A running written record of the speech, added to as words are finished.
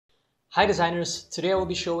Hi designers, today I will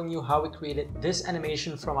be showing you how we created this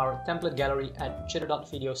animation from our template gallery at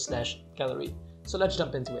jitter.video/gallery. So let's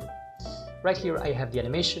jump into it. Right here I have the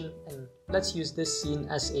animation, and let's use this scene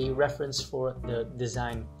as a reference for the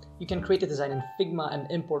design. You can create a design in Figma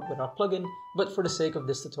and import with our plugin, but for the sake of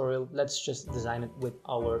this tutorial, let's just design it with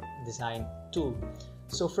our design tool.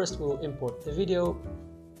 So first we'll import the video,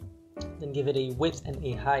 then give it a width and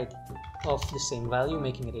a height of the same value,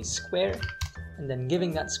 making it a square. And then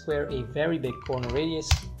giving that square a very big corner radius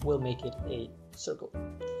will make it a circle.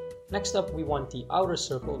 Next up, we want the outer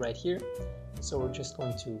circle right here. So we're just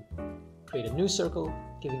going to create a new circle,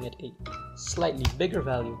 giving it a slightly bigger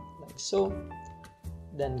value like so.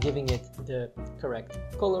 Then giving it the correct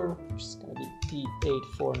color, which is going to be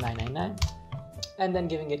P84999. And then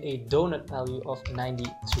giving it a donut value of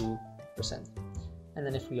 92%. And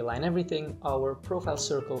then if we align everything, our profile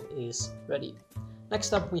circle is ready.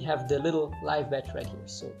 Next up, we have the little live badge right here.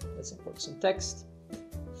 So let's import some text.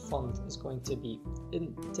 Font is going to be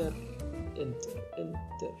Inter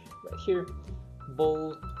right here.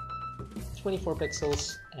 Bold, 24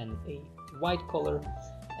 pixels and a white color.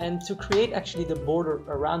 And to create actually the border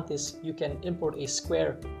around this, you can import a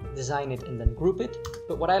square, design it, and then group it.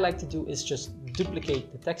 But what I like to do is just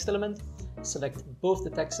duplicate the text element, select both the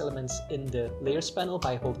text elements in the layers panel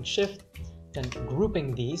by holding Shift, then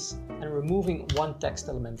grouping these and removing one text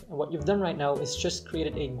element. And what you've done right now is just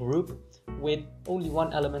created a group with only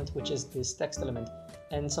one element, which is this text element.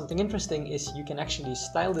 And something interesting is you can actually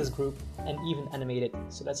style this group and even animate it.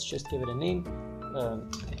 So let's just give it a name,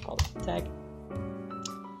 call it tag.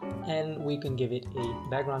 And we can give it a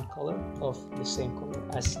background color of the same color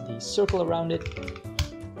as the circle around it,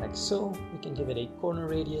 like so. We can give it a corner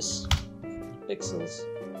radius, 50 pixels,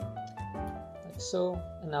 like so.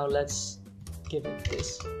 And now let's give it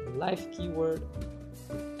this live keyword,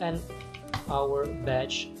 and our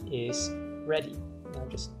badge is ready. Now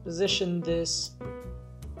just position this,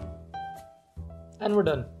 and we're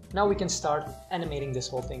done. Now we can start animating this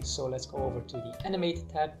whole thing. So let's go over to the Animate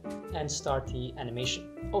tab and start the animation.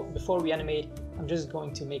 Oh, before we animate, I'm just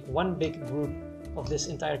going to make one big group of this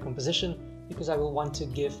entire composition because I will want to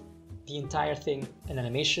give the entire thing an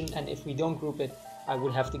animation, and if we don't group it, I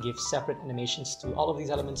would have to give separate animations to all of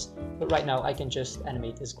these elements. But right now I can just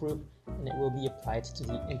animate this group and it will be applied to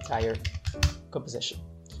the entire composition.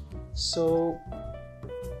 So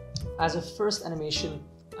as a first animation,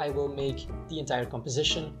 I will make the entire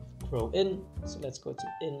composition grow in. So let's go to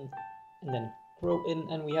in and then grow in,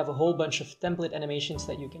 and we have a whole bunch of template animations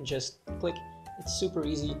that you can just click. It's super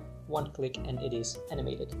easy, one click and it is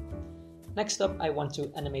animated. Next up, I want to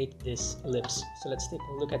animate this ellipse. So let's take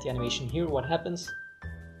a look at the animation here, what happens.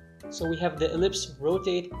 So we have the ellipse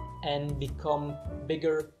rotate and become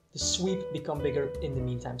bigger, the sweep become bigger in the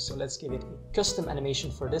meantime. So let's give it a custom animation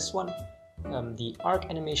for this one, the arc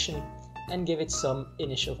animation, and give it some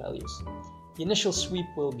initial values. The initial sweep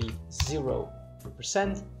will be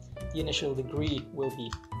 0%, the initial degree will be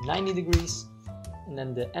 90 degrees, and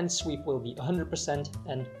then the end sweep will be 100%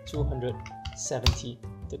 and 270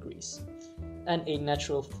 degrees. And a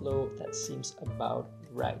natural flow that seems about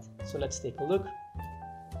right. So let's take a look.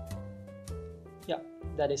 Yeah,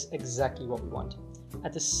 that is exactly what we want.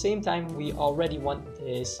 At the same time, we already want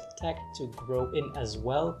this tag to grow in as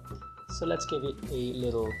well. So let's give it a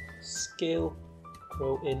little scale,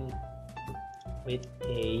 grow in with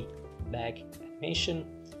a back animation.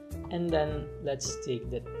 And then let's take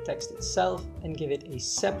the text itself and give it a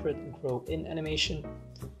separate grow in animation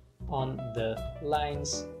on the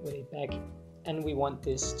lines with a back, and we want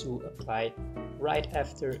this to apply right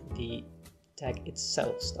after the tag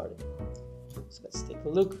itself started. So let's take a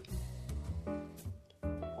look.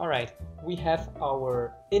 Alright, we have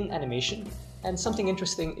our in animation, and something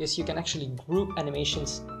interesting is you can actually group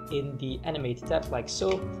animations in the Animate tab like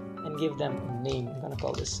so and give them a name. I'm gonna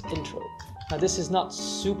call this intro. Now this is not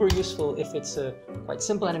super useful if it's a quite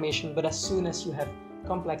simple animation, but as soon as you have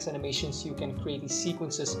complex animations, you can create these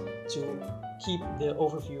sequences to keep the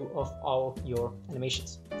overview of all your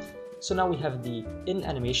animations. So now we have the in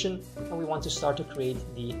animation, and we want to start to create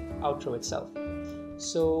the outro itself.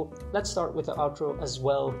 So let's start with the outro as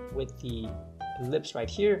well with the ellipse right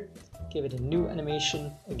here. Give it a new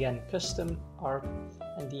animation, again custom arc,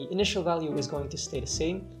 and the initial value is going to stay the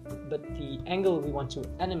same, but the angle we want to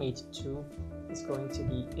animate to is going to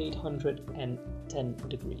be 810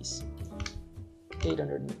 degrees.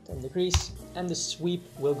 810 degrees, and the sweep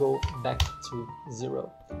will go back to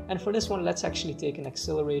 0. And for this one, let's actually take an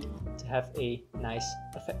accelerate to have a nice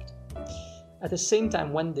effect. At the same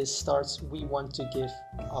time, when this starts, we want to give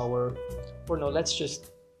our, or no, let's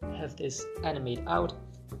just have this animate out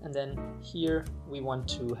And then here we want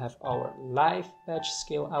to have our live batch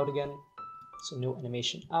scale out again. So new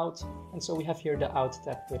animation out. And so we have here the out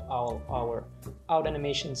tab with all our out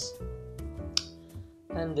animations.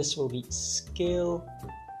 And this will be scale.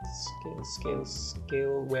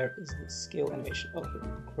 Where is the scale animation? Oh,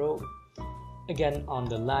 here, grow. Again on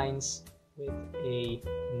the lines with a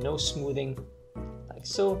no smoothing, like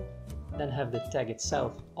so. Then have the tag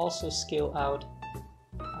itself also scale out,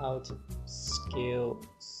 scale,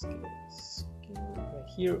 right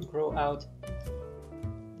here, grow out.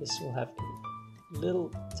 This will have a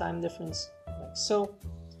little time difference, like so.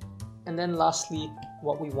 And then lastly,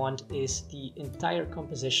 what we want is the entire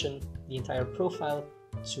composition, the entire profile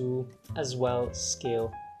to as well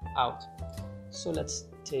scale out. So let's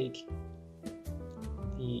take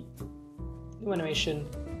the new animation.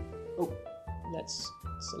 Oh, let's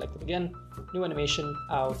select it again. New animation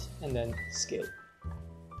out and then scale.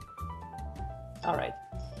 All right.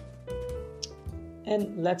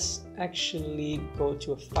 And let's actually go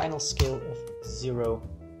to a final scale of 0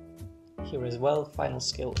 here as well. Final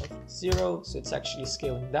scale of 0, so it's actually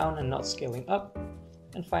scaling down and not scaling up.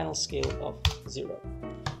 And final scale of 0.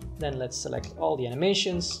 Then let's select all the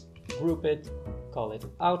animations, group it, call it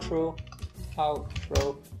outro,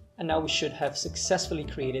 and now we should have successfully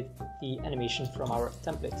created the animation from our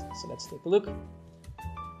template. So let's take a look.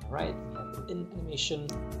 All right, we have the in animation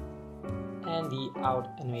and the out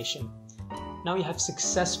animation. Now you have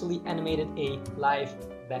successfully animated a live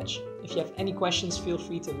batch. If you have any questions, feel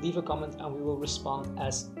free to leave a comment and we will respond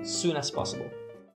as soon as possible.